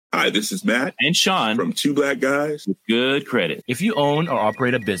Hi, this is Matt and Sean from Two Black Guys with Good Credit. If you own or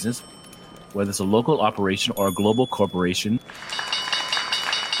operate a business, whether it's a local operation or a global corporation,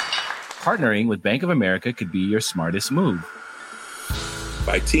 partnering with Bank of America could be your smartest move.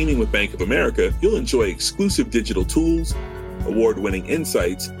 By teaming with Bank of America, you'll enjoy exclusive digital tools, award-winning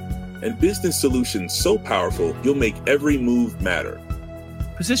insights, and business solutions so powerful you'll make every move matter.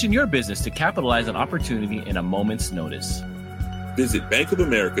 Position your business to capitalize on opportunity in a moment's notice. Visit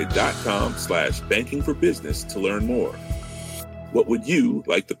bankofamerica.com/banking for business to learn more. What would you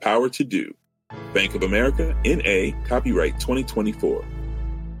like the power to do? Bank of America, N.A., copyright 2024.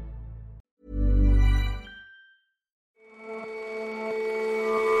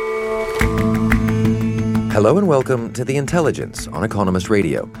 Hello and welcome to The Intelligence on Economist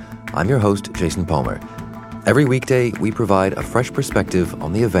Radio. I'm your host, Jason Palmer. Every weekday, we provide a fresh perspective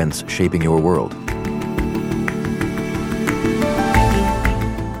on the events shaping your world.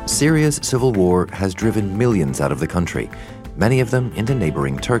 Syria's civil war has driven millions out of the country, many of them into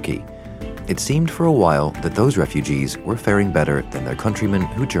neighboring Turkey. It seemed for a while that those refugees were faring better than their countrymen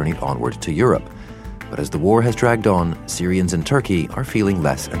who journeyed onward to Europe. But as the war has dragged on, Syrians in Turkey are feeling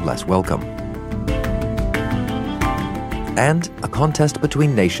less and less welcome. And a contest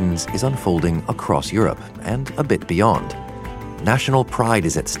between nations is unfolding across Europe and a bit beyond. National pride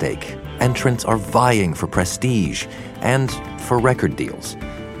is at stake. Entrants are vying for prestige and for record deals.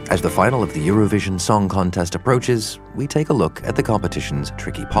 As the final of the Eurovision Song Contest approaches, we take a look at the competition's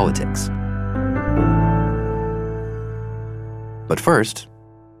tricky politics. But first,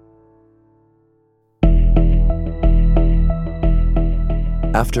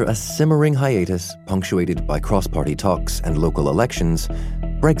 after a simmering hiatus punctuated by cross-party talks and local elections,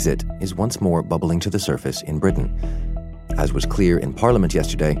 Brexit is once more bubbling to the surface in Britain. As was clear in Parliament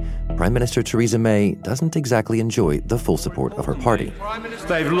yesterday, Prime Minister Theresa May doesn't exactly enjoy the full support of her party.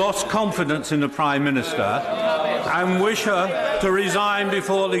 They've lost confidence in the Prime Minister and wish her to resign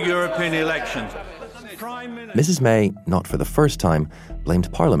before the European elections. Mrs May, not for the first time,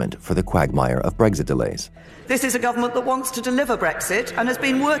 blamed Parliament for the quagmire of Brexit delays. This is a government that wants to deliver Brexit and has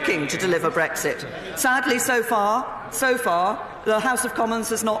been working to deliver Brexit. Sadly, so far, the House of Commons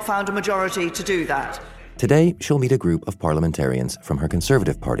has not found a majority to do that. Today, she'll meet a group of parliamentarians from her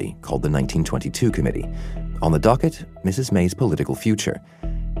Conservative Party called the 1922 Committee. On the docket, Mrs May's political future.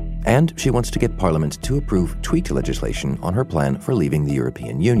 And she wants to get Parliament to approve tweaked legislation on her plan for leaving the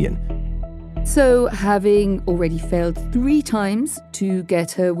European Union. So, having already failed 3 times to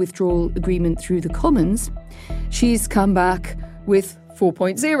get her withdrawal agreement through the Commons, she's come back with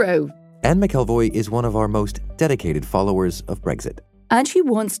 4.0. Anne McElvoy is one of our most dedicated followers of Brexit. And she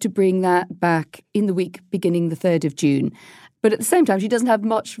wants to bring that back in the week beginning the 3rd of June. But at the same time, she doesn't have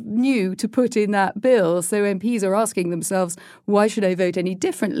much new to put in that bill. So MPs are asking themselves, why should I vote any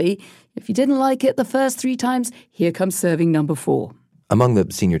differently? If you didn't like it the first 3 times, here comes serving number 4. Among the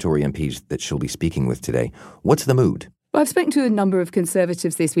senior Tory MPs that she'll be speaking with today, what's the mood? Well, I've spoken to a number of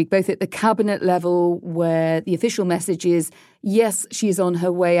Conservatives this week, both at the cabinet level, where the official message is, yes, she's on her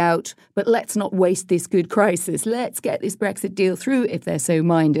way out, but let's not waste this good crisis. Let's get this Brexit deal through, if they're so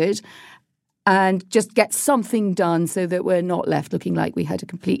minded, and just get something done so that we're not left looking like we had a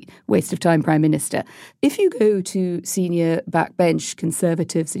complete waste of time Prime Minister. If you go to senior backbench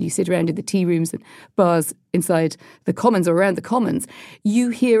Conservatives and you sit around in the tea rooms and bars inside the Commons or around the Commons, you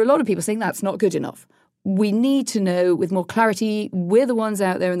hear a lot of people saying that's not good enough. We need to know with more clarity. We're the ones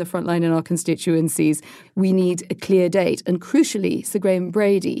out there in the front line in our constituencies. We need a clear date. And crucially, Sir Graham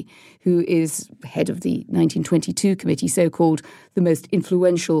Brady, who is head of the 1922 committee, so-called the most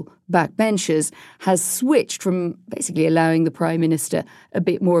influential backbenchers, has switched from basically allowing the Prime Minister a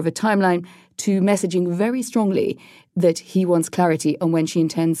bit more of a timeline to messaging very strongly that he wants clarity on when she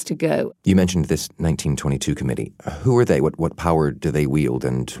intends to go. You mentioned this 1922 committee. Who are they? What power do they wield,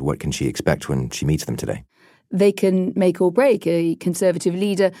 and what can she expect when she meets them today? They can make or break a Conservative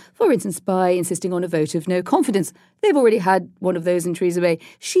leader, for instance, by insisting on a vote of no confidence. They've already had one of those in Theresa May.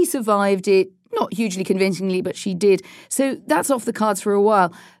 She survived it, not hugely convincingly, but she did. So that's off the cards for a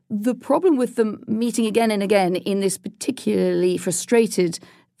while. The problem with them meeting again and again in this particularly frustrated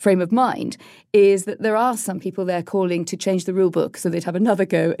frame of mind is that there are some people there calling to change the rule book so they'd have another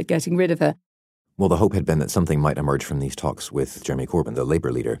go at getting rid of her. Well, the hope had been that something might emerge from these talks with Jeremy Corbyn, the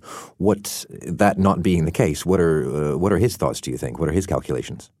Labour leader. That not being the case, what are his thoughts, do you think? What are his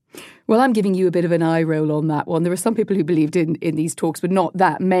calculations? Well, I'm giving you a bit of an eye roll on that one. There are some people who believed in these talks, but not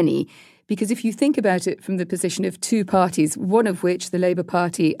that many, Because if you think about it from the position of two parties, one of which, the Labour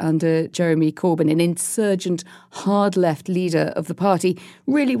Party under Jeremy Corbyn, an insurgent, hard-left leader of the party,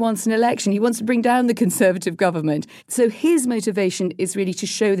 really wants an election. He wants to bring down the Conservative government. So his motivation is really to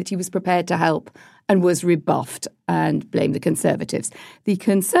show that he was prepared to help and was rebuffed and blame the Conservatives. The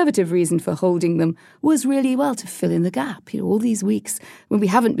Conservative reason for holding them was really, well, to fill in the gap. All these weeks when we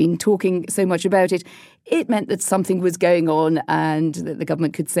haven't been talking so much about it, it meant that something was going on and that the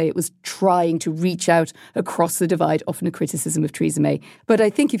government could say it was trying to reach out across the divide, often a criticism of Theresa May. But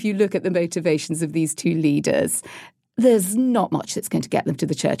I think if you look at the motivations of these two leaders, there's not much that's going to get them to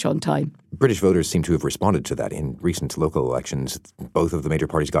the church on time. British voters seem to have responded to that. In recent local elections, both of the major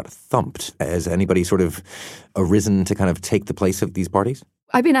parties got thumped. Has anybody sort of arisen to kind of take the place of these parties?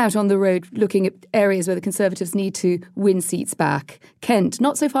 I've been out on the road looking at areas where the Conservatives need to win seats back. Kent,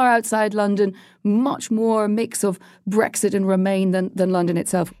 not so far outside London, much more a mix of Brexit and Remain than London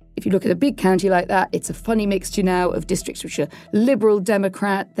itself. If you look at a big county like that, it's a funny mixture now of districts which are Liberal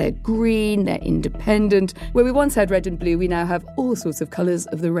Democrat, they're Green, they're Independent. Where we once had red and blue, we now have all sorts of colours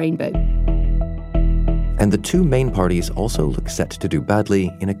of the rainbow. And the two main parties also look set to do badly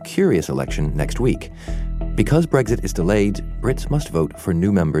in a curious election next week. Because Brexit is delayed, Brits must vote for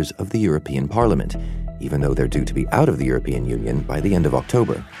new members of the European Parliament, even though they're due to be out of the European Union by the end of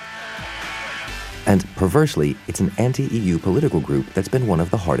October. And perversely, it's an anti-EU political group that's been one of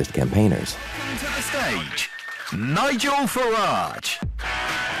the hardest campaigners. To the stage, Nigel Farage.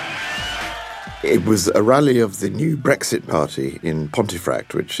 It was a rally of the new Brexit party in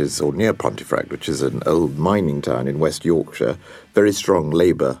Pontefract, near Pontefract, which is an old mining town in West Yorkshire. Very strong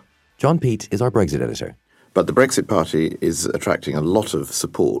Labour. John Peet is our Brexit editor. But the Brexit Party is attracting a lot of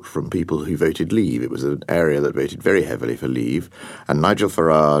support from people who voted Leave. It was an area that voted very heavily for Leave. And Nigel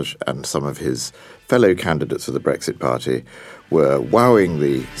Farage and some of his fellow candidates for the Brexit Party were wowing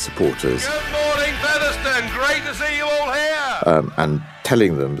the supporters. Good morning, Featherstone. Great to see you all here. And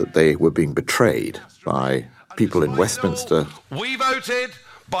telling them that they were being betrayed by people in Westminster. We voted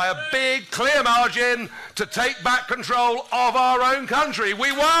by a big, clear margin to take back control of our own country.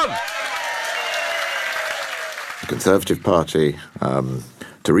 We won. The Conservative Party,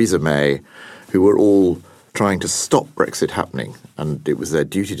 Theresa May, who were all trying to stop Brexit happening. And it was their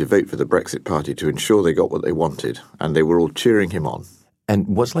duty to vote for the Brexit Party to ensure they got what they wanted. And they were all cheering him on. And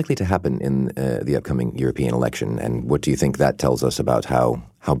what's likely to happen in the upcoming European election? And what do you think that tells us about how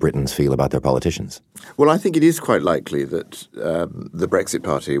Britons feel about their politicians? Well, I think it is quite likely that the Brexit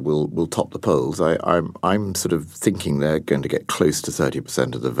Party will top the polls. I'm sort of thinking they're going to get close to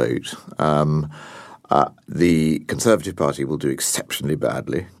 30% of the vote. The Conservative Party will do exceptionally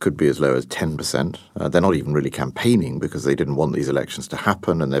badly, could be as low as 10%. They're not even really campaigning because they didn't want these elections to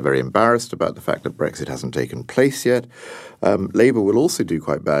happen, and they're very embarrassed about the fact that Brexit hasn't taken place yet. Labour will also do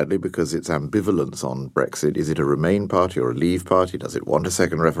quite badly because its ambivalence on Brexit, is it a Remain party or a Leave party, does it want a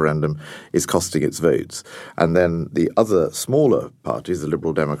second referendum, is costing its votes. And then the other smaller parties, the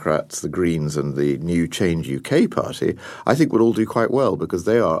Liberal Democrats, the Greens and the New Change UK party, I think will all do quite well because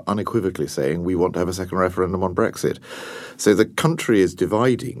they are unequivocally saying we want to have a second referendum on Brexit. So the country is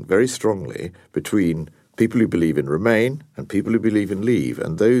dividing very strongly between people who believe in Remain and people who believe in Leave,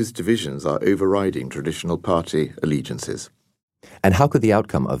 and those divisions are overriding traditional party allegiances. And how could the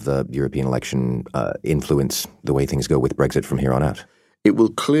outcome of the European election influence the way things go with Brexit from here on out? It will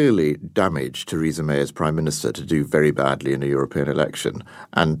clearly damage Theresa May as Prime Minister to do very badly in a European election,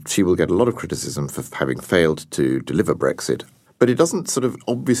 and she will get a lot of criticism for having failed to deliver Brexit. But it doesn't sort of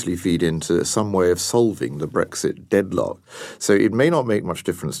obviously feed into some way of solving the Brexit deadlock. So it may not make much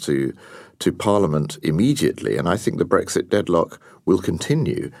difference to Parliament immediately, and I think the Brexit deadlock will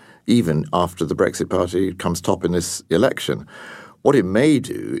continue even after the Brexit Party comes top in this election. What it may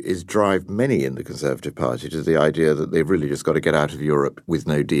do is drive many in the Conservative Party to the idea that they've really just got to get out of Europe with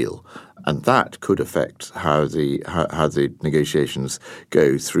no deal. And that could affect how the negotiations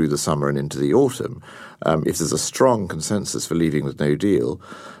go through the summer and into the autumn. If there's a strong consensus for leaving with no deal,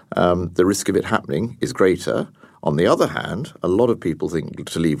 the risk of it happening is greater. On the other hand, a lot of people think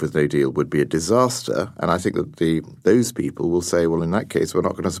to leave with no deal would be a disaster, and I think that those people will say, well, in that case, we're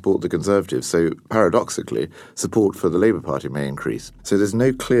not going to support the Conservatives. So paradoxically, support for the Labour Party may increase. So there's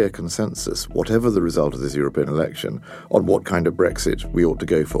no clear consensus, whatever the result of this European election, on what kind of Brexit we ought to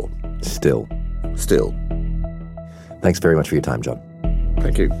go for. Still. Thanks very much for your time, John.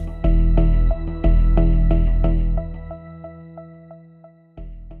 Thank you.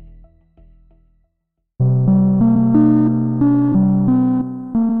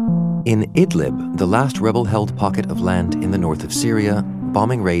 In Idlib, the last rebel-held pocket of land in the north of Syria,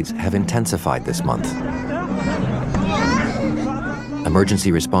 bombing raids have intensified this month.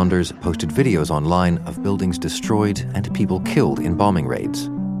 Emergency responders posted videos online of buildings destroyed and people killed in bombing raids.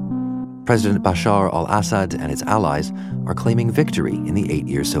 President Bashar al-Assad and its allies are claiming victory in the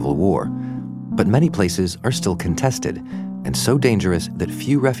 8-year civil war. But many places are still contested and so dangerous that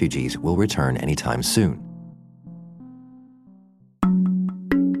few refugees will return anytime soon.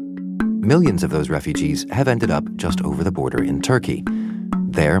 Millions of those refugees have ended up just over the border in Turkey.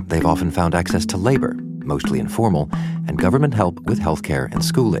 There, they've often found access to labor, mostly informal, and government help with healthcare and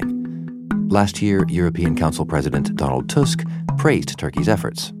schooling. Last year, European Council President Donald Tusk praised Turkey's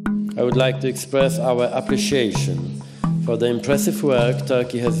efforts. I would like to express our appreciation for the impressive work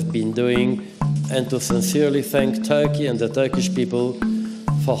Turkey has been doing and to sincerely thank Turkey and the Turkish people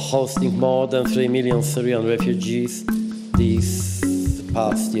for hosting more than 3 million Syrian refugees these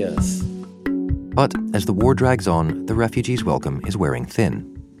past years. But as the war drags on, the refugees' welcome is wearing thin.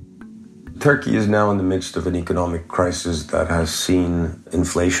 Turkey is now in the midst of an economic crisis that has seen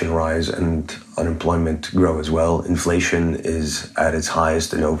inflation rise and unemployment grow as well. Inflation is at its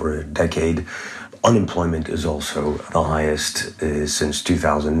highest in over a decade. Unemployment is also the highest since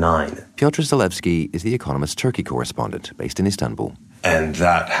 2009. Piotr Zalewski is the Economist Turkey correspondent based in Istanbul. And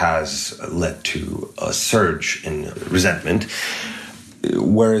that has led to a surge in resentment.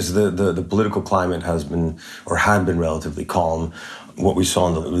 Whereas the political climate has been or had been relatively calm, what we saw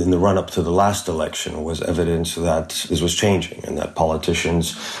in the run-up to the last election was evidence that this was changing and that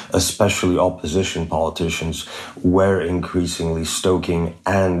politicians, especially opposition politicians, were increasingly stoking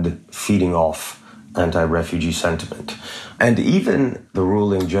and feeding off anti-refugee sentiment. And even the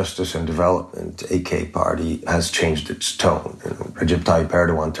ruling Justice and Development, AK party, has changed its tone. Recep Tayyip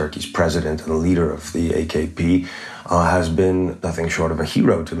Erdogan, Turkey's president and leader of the AKP, has been nothing short of a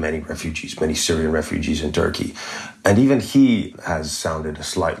hero to many refugees, many Syrian refugees in Turkey. And even he has sounded a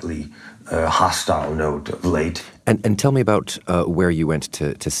slightly hostile note of late. And tell me about where you went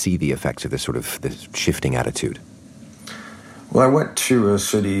to see the effects of this shifting attitude. Well, I went to a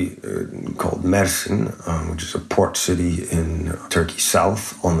city called Mersin, which is a port city in Turkey's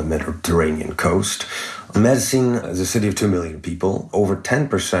south on the Mediterranean coast. Mersin is a city of 2 million people. Over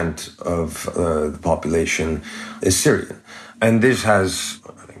 10% of the population is Syrian. And this has,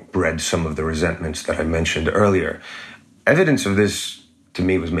 I think, bred some of the resentments that I mentioned earlier. Evidence of this, to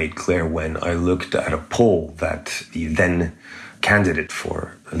me, was made clear when I looked at a poll that the then candidate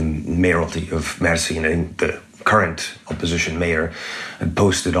for the mayoralty of Mersin, and the current opposition mayor, had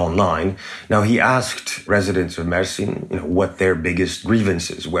posted online. Now, he asked residents of Mersin, what their biggest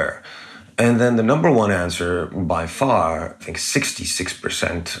grievances were. And then the number one answer by far, I think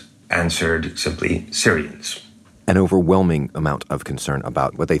 66% answered simply Syrians. An overwhelming amount of concern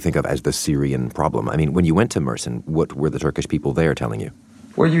about what they think of as the Syrian problem. I mean, when you went to Mersin, what were the Turkish people there telling you?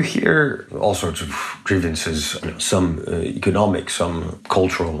 Well, you hear all sorts of grievances, some economic, some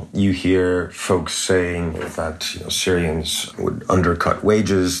cultural. You hear folks saying that Syrians would undercut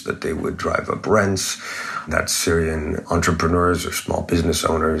wages, that they would drive up rents, that Syrian entrepreneurs or small business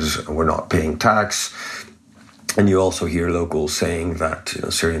owners were not paying tax. And you also hear locals saying that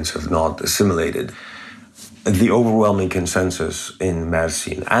Syrians have not assimilated. The overwhelming consensus in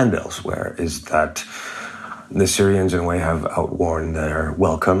Mersin and elsewhere is that the Syrians, in a way, have outworn their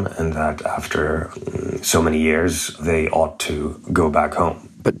welcome and that after so many years, they ought to go back home.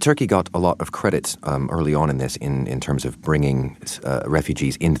 But Turkey got a lot of credit early on in this in terms of bringing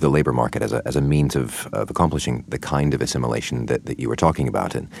refugees into the labor market as a means of accomplishing the kind of assimilation that you were talking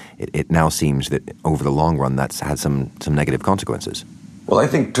about. And it now seems that over the long run, that's had some negative consequences. Well, I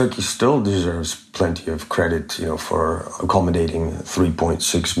think Turkey still deserves plenty of credit, for accommodating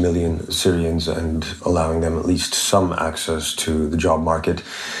 3.6 million Syrians and allowing them at least some access to the job market.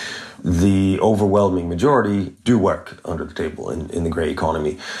 The overwhelming majority do work under the table in the grey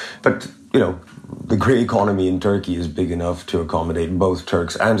economy. But, the grey economy in Turkey is big enough to accommodate both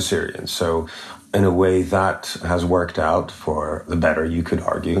Turks and Syrians. So in a way that has worked out for the better, you could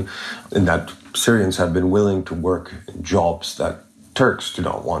argue, in that Syrians have been willing to work in jobs that Turks do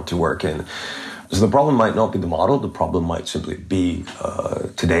not want to work in. So the problem might not be the model. The problem might simply be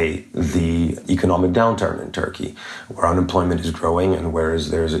today the economic downturn in Turkey, where unemployment is growing and where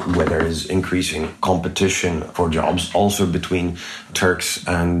there is increasing competition for jobs, also between Turks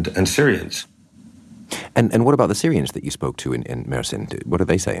and Syrians. And what about the Syrians that you spoke to in Mersin? What are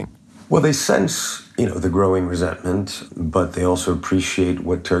they saying? Well, they sense, the growing resentment, but they also appreciate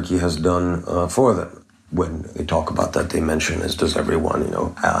what Turkey has done for them. When they talk about that, they mention, as does everyone,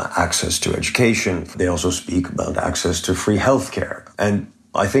 access to education. They also speak about access to free healthcare. And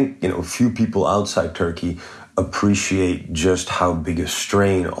I think, few people outside Turkey appreciate just how big a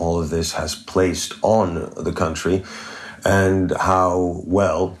strain all of this has placed on the country. and how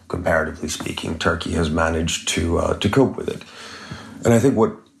well, comparatively speaking, Turkey has managed to cope with it. And I think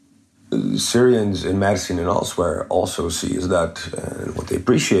what Syrians in Mersin and elsewhere also see is that, what they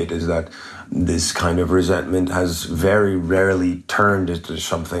appreciate is that this kind of resentment has very rarely turned into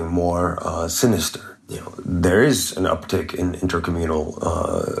something more sinister. There is an uptick in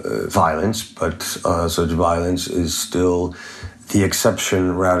intercommunal violence, but such violence is still the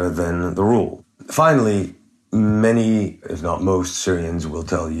exception rather than the rule. Finally, many, if not most, Syrians will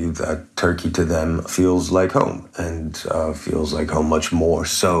tell you that Turkey to them feels like home, and feels like home much more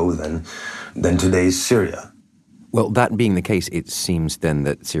so than today's Syria. Well, that being the case, it seems then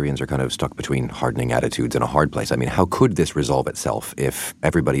that Syrians are kind of stuck between hardening attitudes and a hard place. I mean, how could this resolve itself if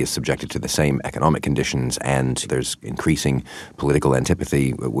everybody is subjected to the same economic conditions and there's increasing political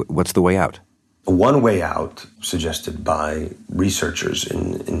antipathy? What's the way out? One way out, suggested by researchers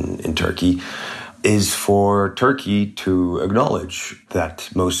in Turkey, is for Turkey to acknowledge that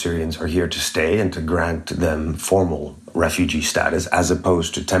most Syrians are here to stay and to grant them formal refugee status as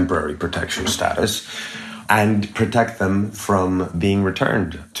opposed to temporary protection status, and protect them from being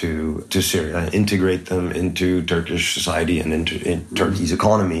returned to Syria, integrate them into Turkish society and into Turkey's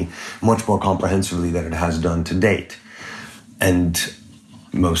economy much more comprehensively than it has done to date. And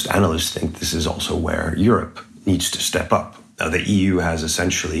most analysts think this is also where Europe needs to step up. Now, the EU has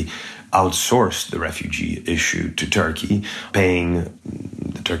essentially outsourced the refugee issue to Turkey, paying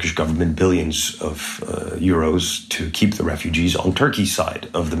the Turkish government billions of euros to keep the refugees on Turkey's side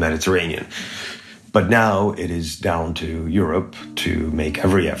of the Mediterranean. But now it is down to Europe to make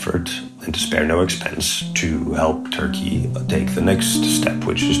every effort and to spare no expense to help Turkey take the next step,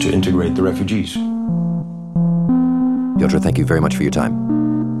 which is to integrate the refugees. Piotr, thank you very much for your time.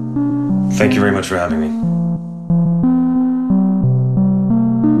 Thank you very much for having me.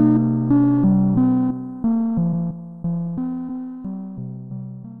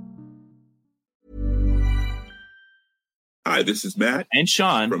 Hi, this is Matt and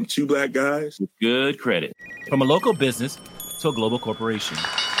Sean from Two Black Guys with Good Credit. From a local business to a global corporation,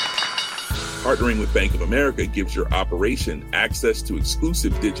 partnering with Bank of America gives your operation access to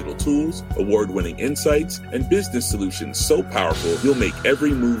exclusive digital tools, award-winning insights, and business solutions so powerful you'll make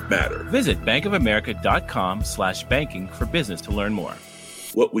every move matter. Visit bankofamerica.com/banking for business to learn more.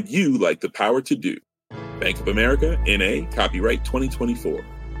 What would you like the power to do? Bank of America, N.A., copyright 2024.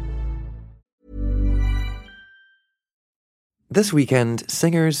 This weekend,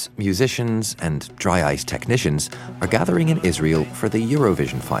 singers, musicians, and dry ice technicians are gathering in Israel for the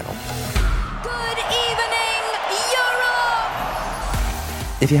Eurovision final. Good evening,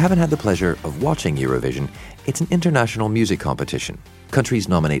 Europe! If you haven't had the pleasure of watching Eurovision, it's an international music competition. Countries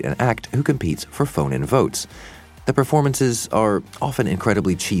nominate an act who competes for phone-in votes. The performances are often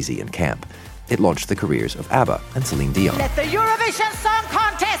incredibly cheesy and camp. It launched the careers of ABBA and Celine Dion. Let the Eurovision Song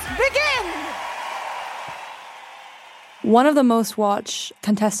Contest begin! One of the most watched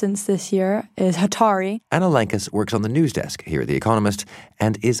contestants this year is Hatari. Anna Lankus works on the news desk here at The Economist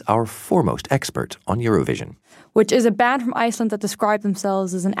and is our foremost expert on Eurovision. Which is a band from Iceland that describe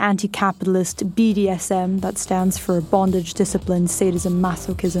themselves as an anti-capitalist BDSM, that stands for bondage, discipline, sadism,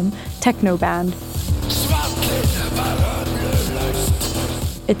 masochism, techno band.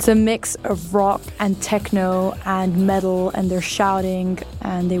 It's a mix of rock and techno and metal, and they're shouting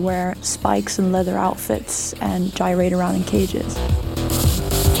and they wear spikes and leather outfits and gyrate around in cages.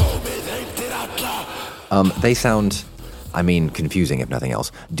 They sound, confusing if nothing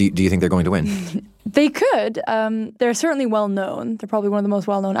else. Do you think they're going to win? They could. They're certainly well known. They're probably one of the most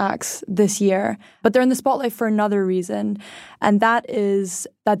well-known acts this year. But they're in the spotlight for another reason. And that is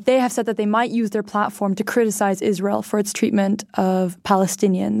that they have said that they might use their platform to criticize Israel for its treatment of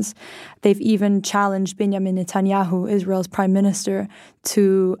Palestinians. They've even challenged Benjamin Netanyahu, Israel's prime minister,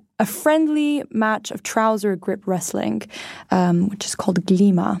 to a friendly match of trouser grip wrestling, which is called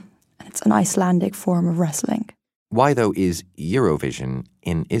glima. And it's an Icelandic form of wrestling. Why, though, is Eurovision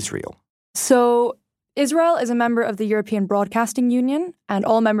in Israel? So Israel is a member of the European Broadcasting Union, and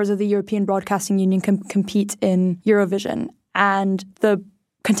all members of the European Broadcasting Union can compete in Eurovision. And the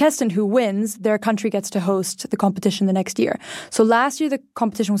contestant who wins, their country gets to host the competition the next year. So last year, the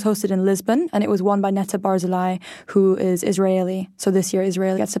competition was hosted in Lisbon, and it was won by Netta Barzilai, who is Israeli. So this year,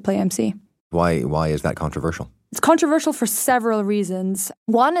 Israel gets to play MC. Why is that controversial? It's controversial for several reasons.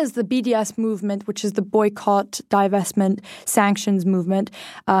 One is the BDS movement, which is the boycott, divestment, sanctions movement,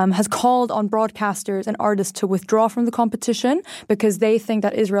 has called on broadcasters and artists to withdraw from the competition because they think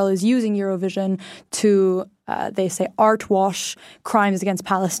that Israel is using Eurovision to, they say, art wash crimes against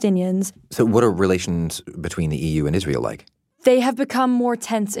Palestinians. So what are relations between the EU and Israel like? They have become more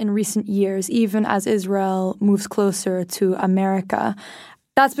tense in recent years, even as Israel moves closer to America.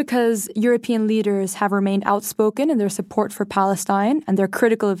 That's because European leaders have remained outspoken in their support for Palestine, and they're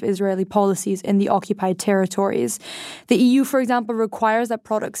critical of Israeli policies in the occupied territories. The EU, for example, requires that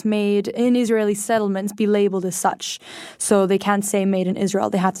products made in Israeli settlements be labeled as such. So they can't say made in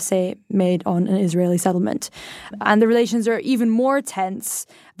Israel, they have to say made on an Israeli settlement. And the relations are even more tense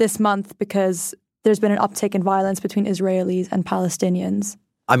this month because there's been an uptick in violence between Israelis and Palestinians.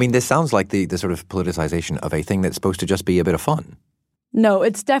 I mean, this sounds like the sort of politicization of a thing that's supposed to just be a bit of fun. No,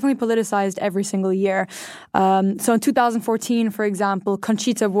 it's definitely politicized every single year. So in 2014, for example,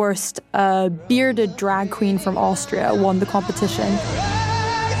 Conchita Wurst, a bearded drag queen from Austria, won the competition.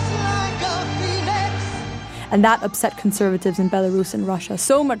 And that upset conservatives in Belarus and Russia,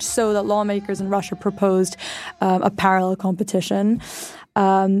 so much so that lawmakers in Russia proposed a parallel competition.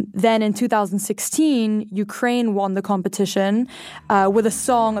 Then in 2016, Ukraine won the competition with a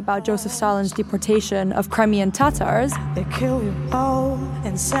song about Joseph Stalin's deportation of Crimean Tatars. They kill you all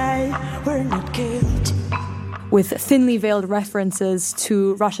and say we're not guilty. With thinly veiled references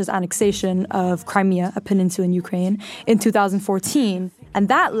to Russia's annexation of Crimea, a peninsula in Ukraine, in 2014. And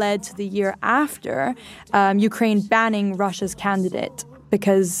that led to the year after Ukraine banning Russia's candidate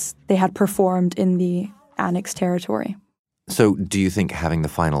because they had performed in the annexed territory. So do you think having the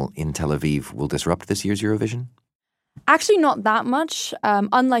final in Tel Aviv will disrupt this year's Eurovision? Actually, not that much.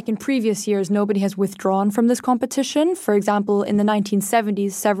 Unlike in previous years, nobody has withdrawn from this competition. For example, in the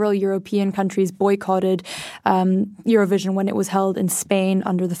 1970s, several European countries boycotted Eurovision when it was held in Spain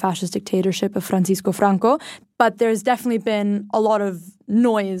under the fascist dictatorship of Francisco Franco. But there's definitely been a lot of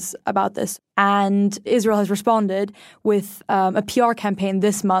noise about this. And Israel has responded with a PR campaign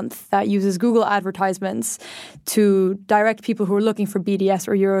this month that uses Google advertisements to direct people who are looking for BDS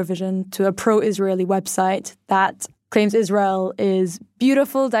or Eurovision to a pro-Israeli website that claims Israel is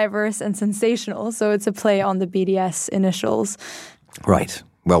beautiful, diverse, and sensational. So it's a play on the BDS initials. Right.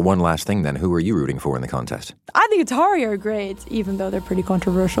 Well, one last thing then. Who are you rooting for in the contest? I think Atari are great, even though they're pretty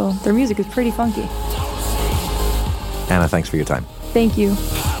controversial. Their music is pretty funky. Anna, thanks for your time. Thank you.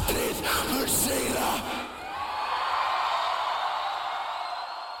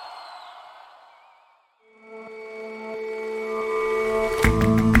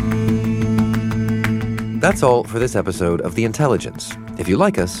 That's all for this episode of The Intelligence. If you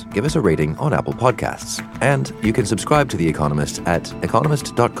like us, give us a rating on Apple Podcasts. And you can subscribe to The Economist at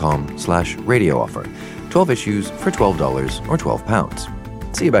economist.com/radio offer. 12 issues for $12 or £12.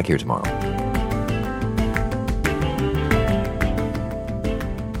 See you back here tomorrow.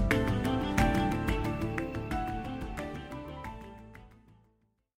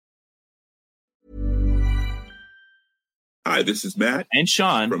 Hi, this is Matt and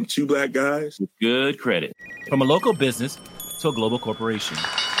Sean from Two Black Guys with Good Credit. From a local business to a global corporation.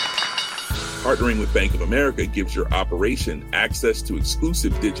 Partnering with Bank of America gives your operation access to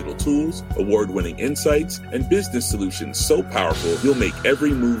exclusive digital tools, award-winning insights, and business solutions so powerful you'll make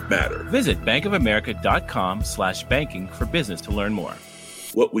every move matter. Visit bankofamerica.com/banking for business to learn more.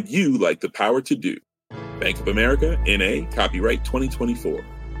 What would you like the power to do? Bank of America, N.A., copyright 2024.